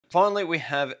Finally, we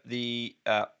have the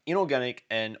inorganic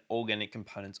and organic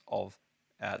components of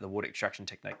the water extraction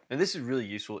technique. Now, this is really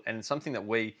useful, and it's something that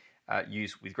we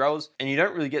use with growers, and you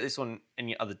don't really get this on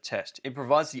any other test. It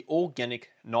provides the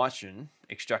organic nitrogen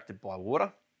extracted by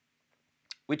water,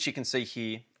 which you can see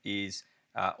here is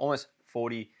almost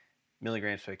 40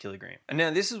 milligrams per kilogram. And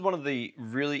now this is one of the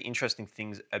really interesting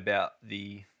things about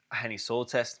the Haney soil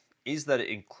test, is that it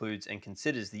includes and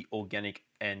considers the organic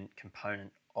and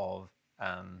component of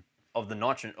the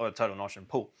nitrogen or total nitrogen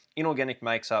pool. Inorganic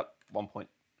makes up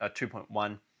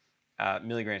 2.1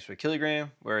 milligrams per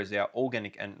kilogram, whereas our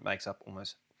organic and makes up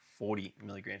almost 40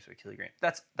 milligrams per kilogram.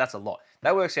 That's a lot.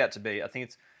 That works out to be, I think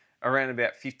it's around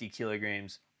about 50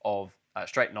 kilograms of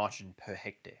straight nitrogen per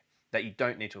hectare that you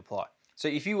don't need to apply. So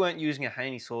if you weren't using a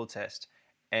Haney soil test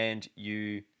and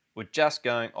you were just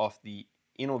going off the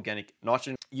inorganic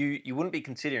nitrogen, you wouldn't be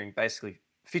considering basically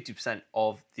 50%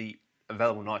 of the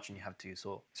available nitrogen you have to your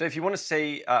soil. So if you want to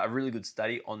see a really good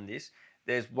study on this,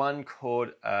 there's one called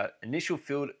Initial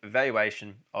Field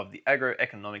Evaluation of the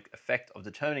Agroeconomic Effect of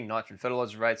Determining Nitrogen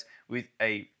Fertilizer Rates with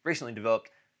a recently developed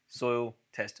soil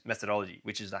test methodology,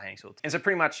 which is the Haney soil test. And so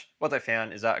pretty much what they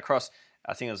found is that across,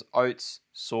 I think it was oats,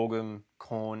 sorghum,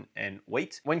 corn, and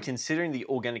wheat, when considering the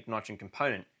organic nitrogen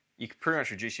component, you can pretty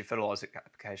much reduce your fertilizer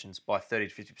applications by 30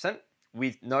 to 50%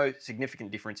 with no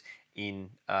significant difference in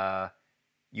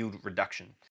yield reduction.